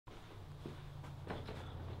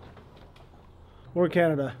or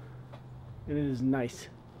Canada. And it is nice.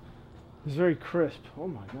 It's very crisp. Oh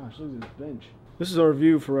my gosh, look at this bench. This is our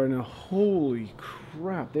view for right now. Holy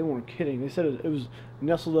crap, they weren't kidding. They said it was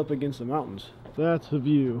nestled up against the mountains. That's the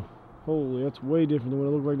view. Holy, that's way different than what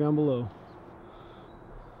it looked like down below.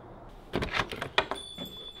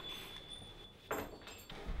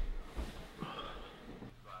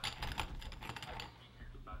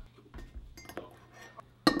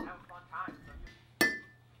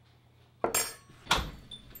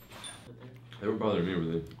 They were bothering me, were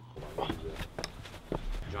they?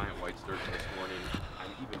 Giant white sturgeon this morning.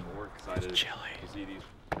 I'm even more excited to see these.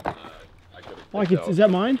 Like, is that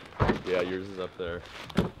mine? Yeah, yours is up there.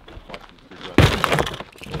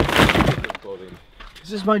 Is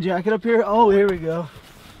this my jacket up here? Oh, here we go.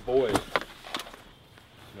 Boy.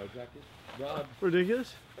 No jacket? Rob.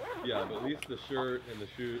 Ridiculous? Yeah, but at least the shirt and the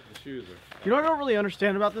shoes are. You know what I don't really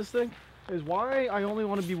understand about this thing? Is why I only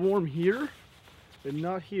want to be warm here and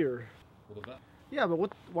not here. Yeah, but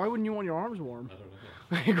why wouldn't you want your arms warm? I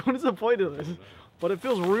don't know. Like, what is the point of this? But it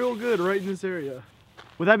feels real good right in this area.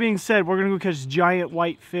 With that being said, we're gonna go catch giant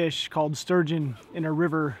white fish called sturgeon in a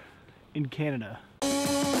river in Canada.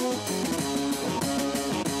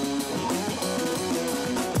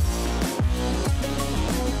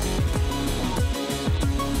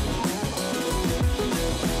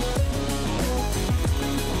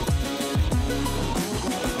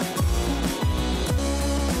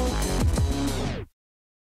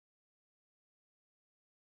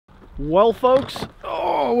 Well, folks,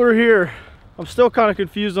 oh, we're here. I'm still kind of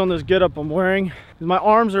confused on this getup I'm wearing. My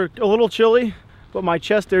arms are a little chilly, but my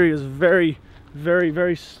chest area is very, very,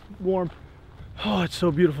 very warm. Oh, it's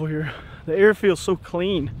so beautiful here. The air feels so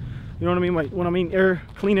clean. You know what I mean? When I mean air,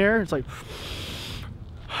 clean air, it's like.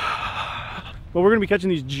 But we're gonna be catching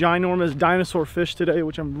these ginormous dinosaur fish today,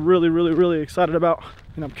 which I'm really, really, really excited about.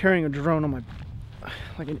 And I'm carrying a drone on my,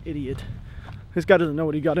 like an idiot. This guy doesn't know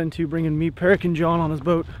what he got into bringing me, Peric, and John on his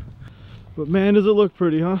boat. But man, does it look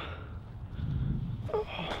pretty, huh? Oh,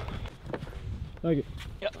 like it.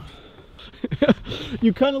 Yeah.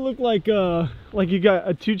 You kind of look like you got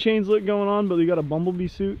a 2 Chainz look going on, but you got a bumblebee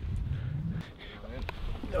suit.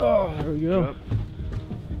 Oh, there we go.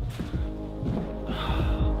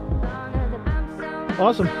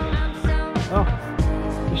 Awesome. Oh,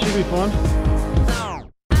 this should be fun.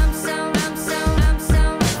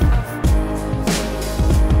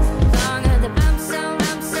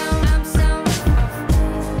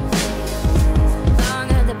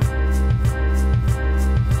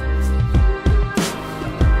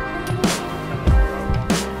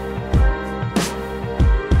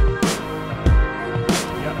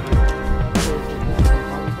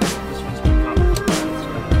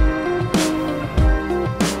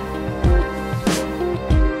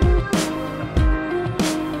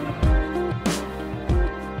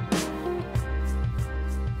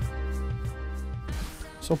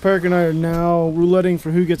 So Peric and I are now rouletting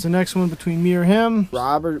for who gets the next one between me or him.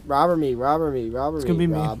 Rob or me. It's gonna be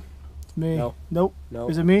Rob. me. It's me. No. Nope. No.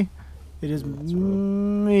 Is it me? It is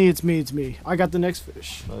me. It's me. It's me. I got the next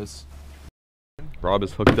fish. Nice. Rob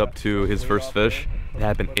is hooked up to his first fish. It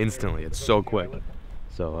happened instantly. It's so quick.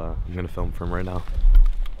 So I'm gonna film for him right now.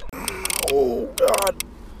 Oh God!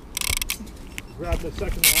 Grab the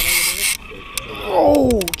second one over there.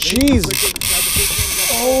 Oh jeez!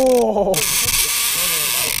 Oh!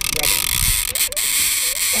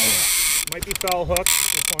 Might be foul hook.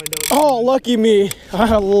 We'll find out. Oh, lucky me!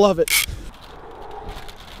 I love it.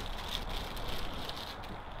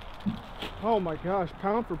 Oh my gosh!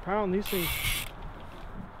 Pound for pound, these things.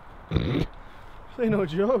 This ain't no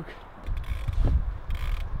joke.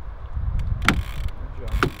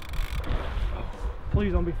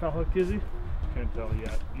 Please don't be foul hooked, is he? Can't tell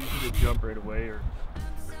yet. Usually they jump right away or.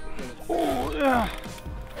 Oh yeah.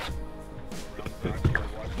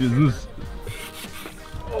 Jesus.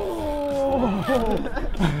 Oh.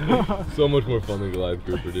 So much more fun than Goliath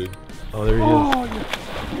grouper, dude. Oh, there he is. Oh, yeah.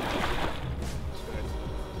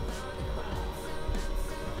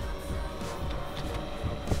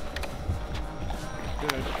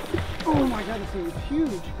 Oh my God, this thing is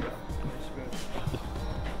huge.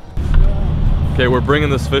 Okay, we're bringing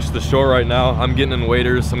this fish to the shore right now. I'm getting in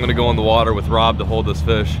waders. I'm gonna go in the water with Rob to hold this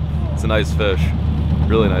fish. It's a nice fish,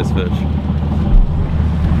 really nice fish.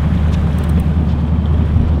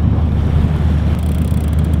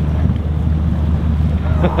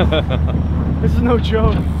 This is no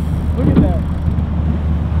joke. Look at that.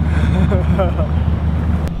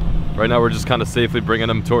 Right now we're just kind of safely bringing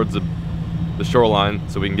him towards the shoreline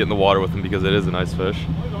so we can get in the water with him because it is a nice fish.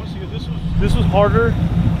 Honestly, this was harder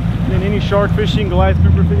than any shark fishing, Goliath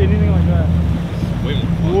grouper, anything like that. Way more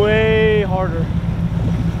fun. Way harder.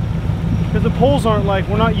 Because the poles aren't like,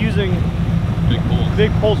 we're not using Big poles.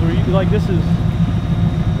 big poles. We're like, this is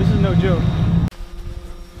no joke.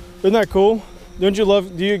 Isn't that cool? Don't you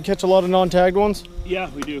love, do you catch a lot of non-tagged ones? Yeah,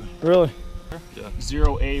 we do. Really? Yeah.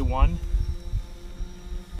 0A1.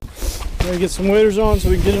 Gotta get some waders on so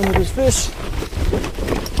we can get in with this fish.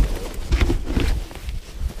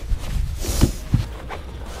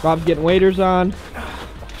 Rob's getting waders on.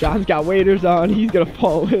 John's got waders on. He's gonna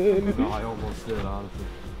fall in. No, I almost did, honestly.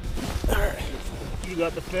 You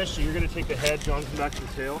got the fish, so you're gonna take the head. John's come back to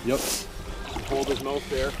the tail. Yep. Hold his mouth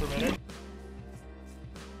there for a minute.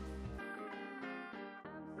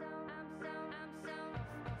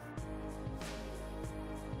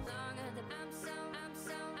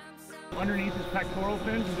 Underneath his pectoral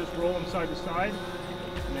fins and just roll him side to side,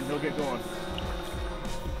 and then he'll get going.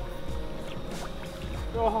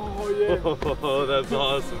 Oh yeah. Oh, that's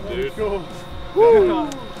awesome, dude. Go. Woo!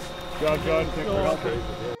 Good job, John. Thanks for helping.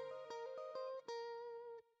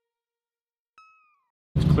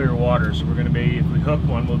 It's clear water, so we're going to be, if we hook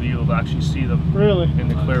one, we'll be able to actually see them Really? in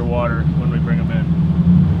the clear water when we bring them in.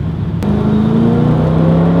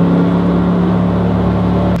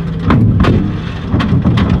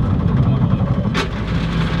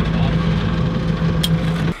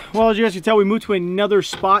 Well, as you guys can tell, we moved to another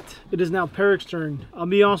spot. It is now Peric's turn. I'll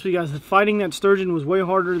be honest with you guys, fighting that sturgeon was way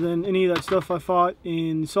harder than any of that stuff I fought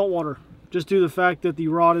in saltwater. Just due to the fact that the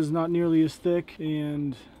rod is not nearly as thick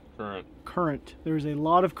and current. There's a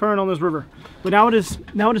lot of current on this river. But now it is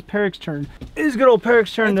Peric's turn. It is good old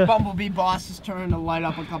Peric's turn It's to... Bumblebee Boss's turn to light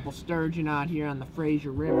up a couple sturgeon out here on the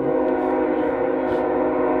Fraser River.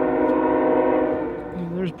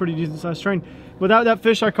 There's a pretty decent sized strain. But that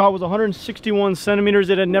fish I caught was 161 centimeters.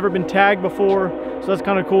 It had never been tagged before, so that's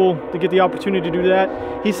kind of cool to get the opportunity to do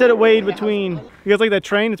that. He said it weighed between, you guys like that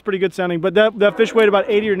train? It's pretty good sounding, but that fish weighed about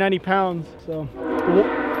 80 or 90 pounds. So,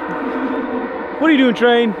 what are you doing,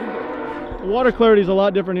 train? The water clarity is a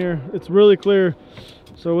lot different here. It's really clear.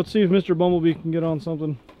 So let's see if Mr. Bumblebee can get on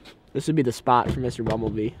something. This would be the spot for Mr.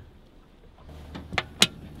 Bumblebee.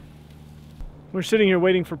 We're sitting here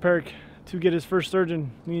waiting for Peric to get his first sturgeon.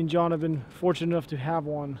 Me and John have been fortunate enough to have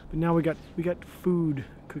one, but now we got food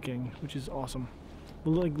cooking, which is awesome.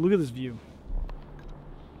 But look at this view.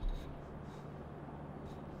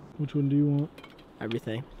 Which one do you want?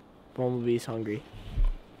 Everything. Bumblebee's hungry.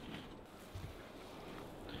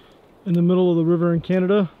 In the middle of the river in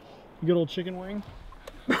Canada, a good old chicken wing.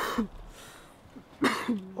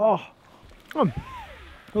 Oh, a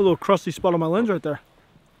little crusty spot on my lens right there.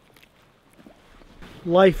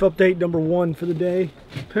 Life update number 1 for the day.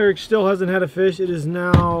 Peric still hasn't had a fish. It is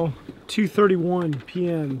now 2:31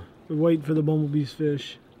 p.m. We're waiting for the Bumblebee's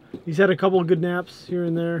fish. He's had a couple of good naps here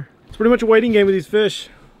and there. It's pretty much a waiting game with these fish.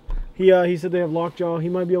 He said they have lockjaw. He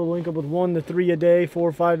might be able to link up with 1 to 3 a day, 4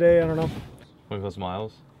 or 5 a day. I don't know. 20+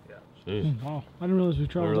 miles? Yeah. Jeez. Wow, I didn't realize we I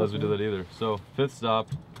traveled. didn't realize we did that either. So 5th stop,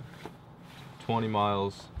 20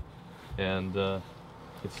 miles, and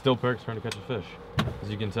it's still Peric's turn to catch a fish. As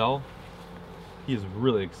you can tell, he is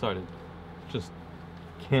really excited. Just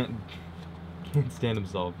can't stand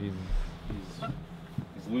himself. He's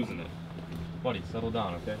losing it. Buddy, settle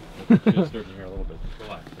down, okay? Let's just sturgeon here a little bit.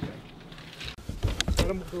 Relax, okay? Let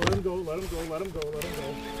him go, let him go, let him go, let him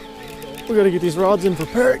go. We gotta get these rods in for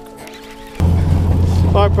Peric.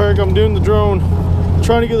 All right, Peric, I'm doing the drone. I'm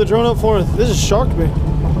trying to get the drone up for it. This has shocked me.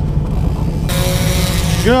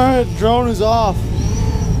 Good, drone is off.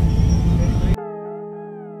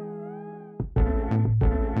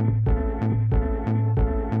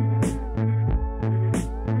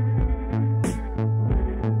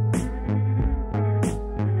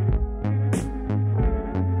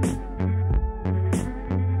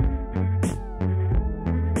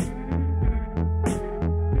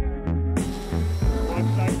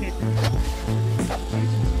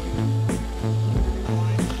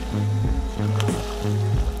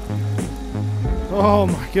 Oh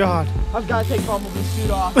my God. I've got to take Bumblebee's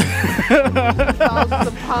suit off. Thousands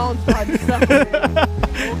of pounds by the stuff.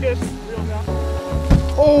 Focus, real now.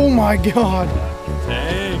 Oh my God.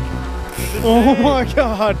 Tank. Oh my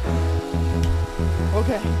God.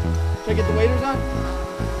 Okay. Should I get the waders on?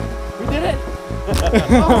 We did it.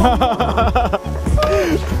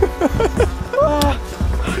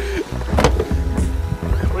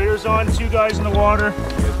 Waders on, 2 guys in the water.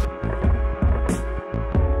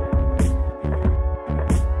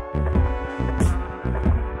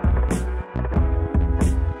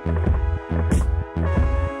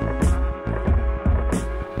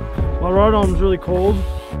 My right arm's really cold.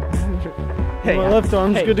 Hey, My left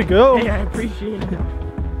arm's good to go. Hey, I appreciate it.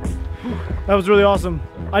 That was really awesome.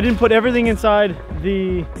 I didn't put everything inside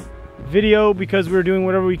the video because we're doing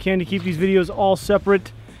whatever we can to keep these videos all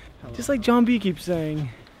separate. Just like John B keeps saying.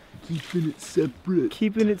 Keeping it separate.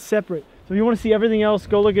 Keeping it separate. So if you want to see everything else,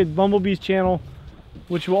 go look at Bumblebee's channel,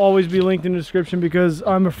 which will always be linked in the description because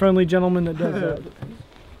I'm a friendly gentleman that does that.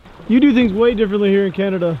 You do things way differently here in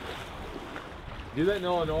Canada. Do that in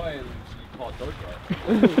Illinois and you call it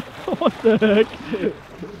Doja. What the heck?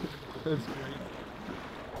 That's great.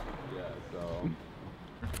 Yeah, so.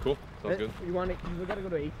 Cool. Sounds good. You want to? We gotta go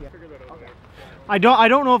to ATM. Okay. I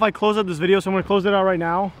don't know if I close out this video, so I'm gonna close it out right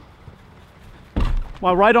now.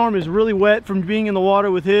 My right arm is really wet from being in the water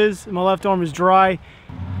with his, and my left arm is dry.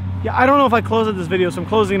 Yeah, I don't know if I close out this video, so I'm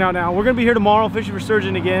closing it out now. We're gonna be here tomorrow fishing for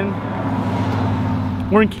sturgeon again.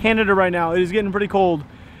 We're in Canada right now. It is getting pretty cold,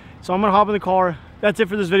 so I'm gonna hop in the car. That's it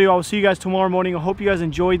for this video. I will see you guys tomorrow morning. I hope you guys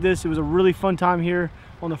enjoyed this. It was a really fun time here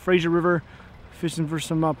on the Fraser River fishing for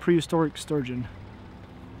some prehistoric sturgeon.